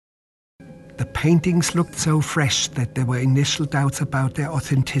The paintings looked so fresh that there were initial doubts about their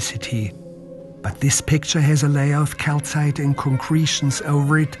authenticity. But this picture has a layer of calcite and concretions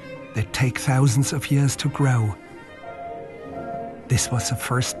over it that take thousands of years to grow. This was the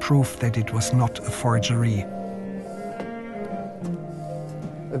first proof that it was not a forgery.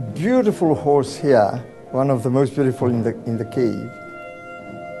 A beautiful horse here, one of the most beautiful in the cave.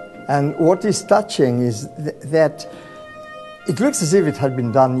 And what is touching is that it looks as if it had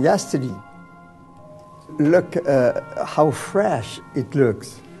been done yesterday. Look how fresh it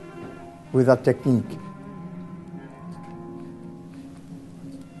looks with that technique.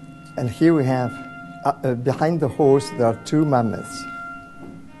 And here we have, behind the horse, there are two mammoths,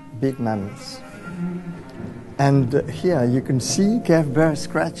 big mammoths. And here you can see cave bear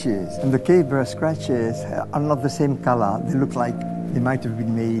scratches. And the cave bear scratches are not the same color. They look like they might have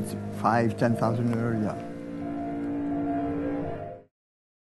been made 5,000 to 10,000 years earlier.